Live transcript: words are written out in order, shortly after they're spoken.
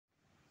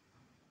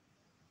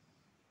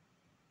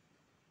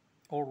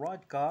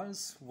Alright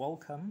guys,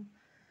 welcome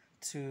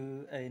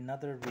to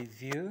another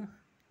review.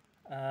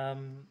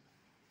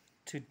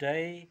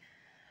 Today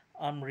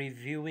I'm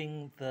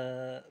reviewing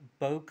the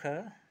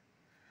Boker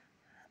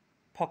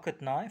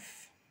pocket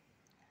knife,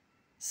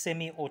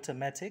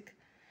 semi-automatic.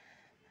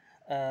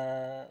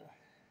 Very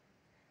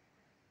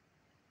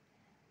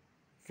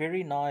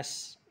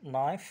nice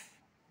knife,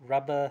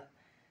 rubber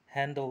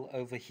handle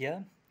over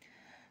here.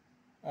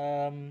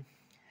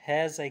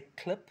 Has a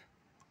clip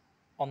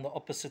on the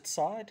opposite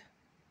side.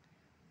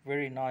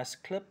 Very nice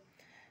clip.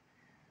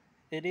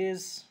 It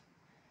is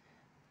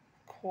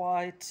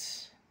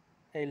quite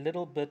a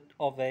little bit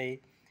of a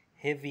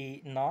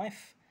heavy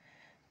knife.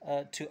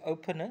 To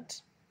open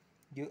it,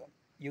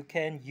 you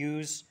can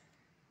use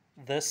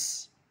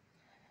the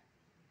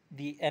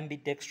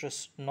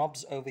ambidextrous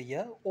knobs over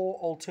here, or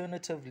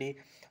alternatively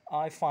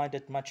I find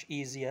it much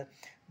easier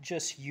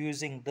just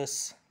using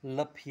this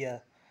lip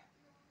here.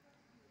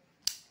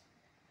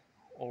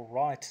 All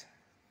right,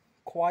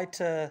 quite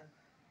a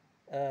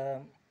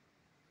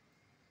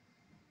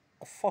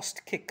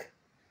fast kick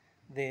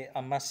there,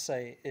 I must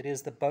say. It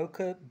is the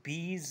Boker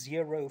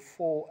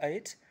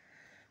BO48,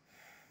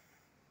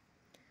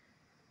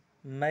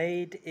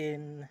 made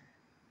in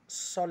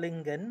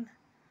Solingen.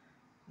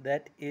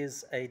 That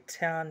is a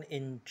town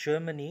in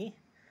Germany.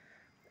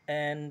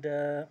 And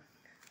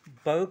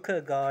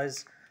Boker,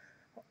 guys,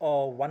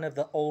 are one of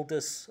the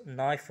oldest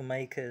knife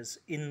makers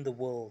in the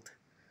world.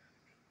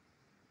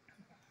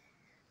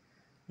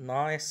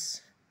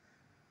 Nice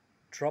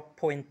drop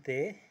point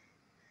there.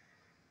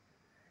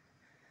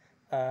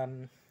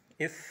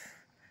 If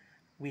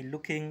we're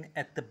looking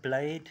at the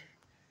blade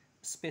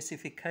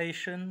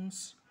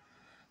specifications,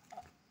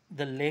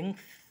 the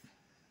length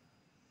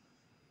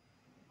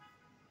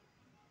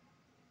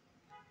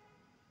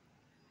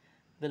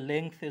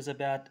is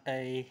about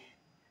a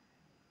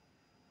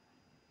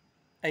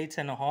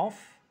 8.5,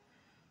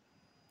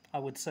 I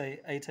would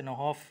say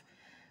 8.5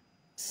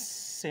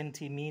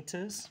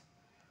 centimeters.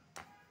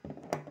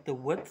 The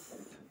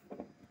width,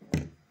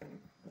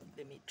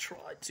 let me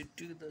try to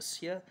do this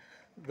here.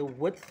 The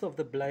width of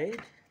the blade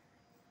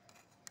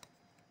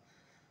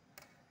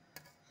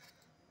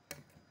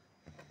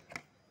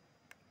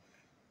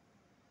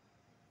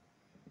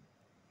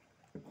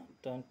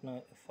don't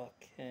know if I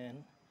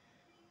can.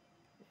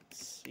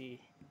 Let's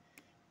see.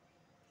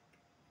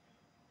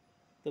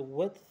 The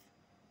width,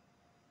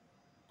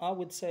 I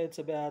would say it's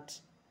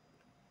about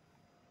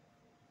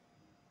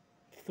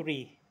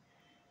 3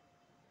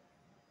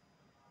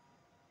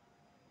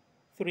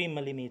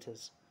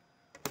 millimeters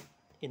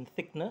in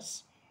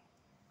thickness.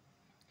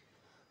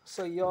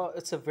 So yeah,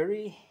 it's a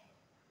very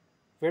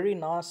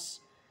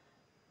nice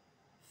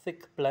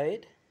thick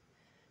blade,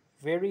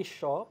 very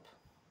sharp.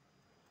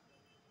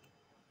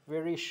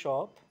 I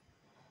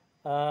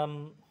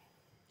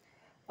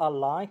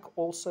like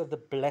also the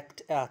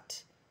blacked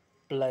out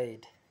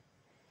blade.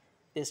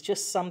 There's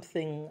just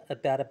something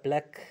about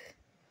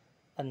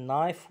a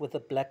knife with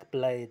a black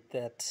blade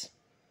that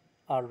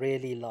I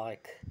really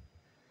like.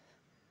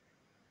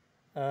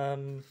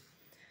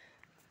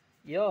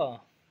 Yeah,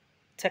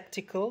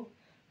 tactical,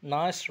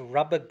 nice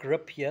rubber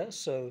grip here,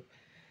 so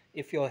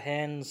if your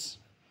hands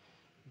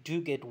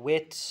do get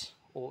wet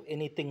or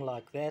anything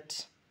like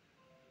that,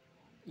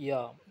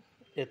 yeah,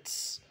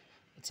 it's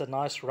a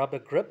nice rubber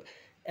grip.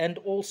 And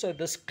also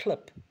this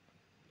clip,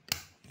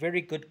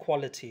 very good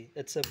quality.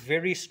 It's a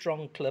very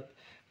strong clip.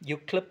 You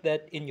clip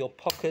that in your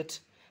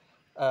pocket,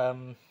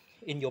 in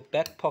your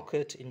back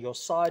pocket, in your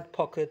side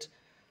pocket,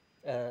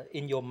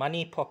 in your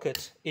money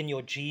pocket, in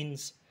your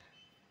jeans,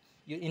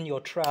 in your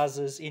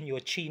trousers, in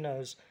your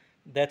chinos.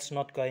 That's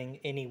not going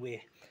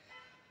anywhere.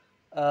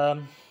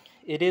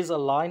 It is a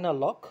liner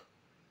lock,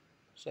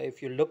 so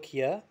if you look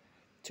here,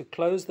 to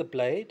close the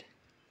blade,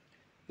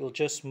 you'll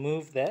just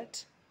move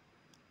that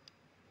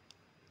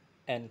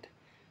and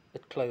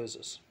it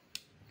closes.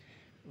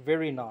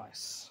 Very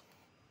nice.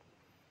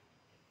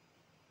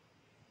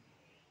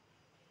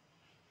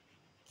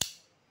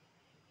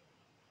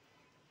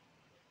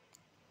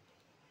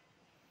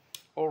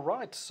 All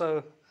right,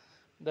 so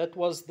that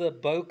was the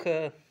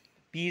Boker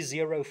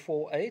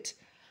BO48.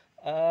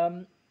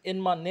 In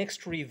my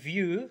next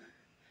review,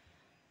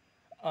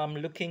 I'm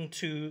looking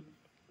to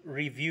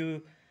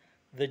review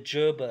the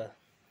Gerber,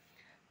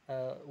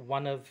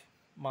 one of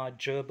my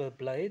Gerber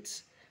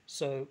blades.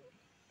 So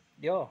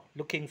yeah,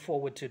 looking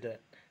forward to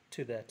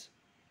that.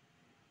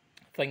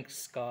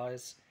 Thanks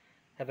guys,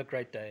 have a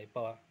great day.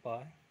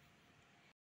 Bye.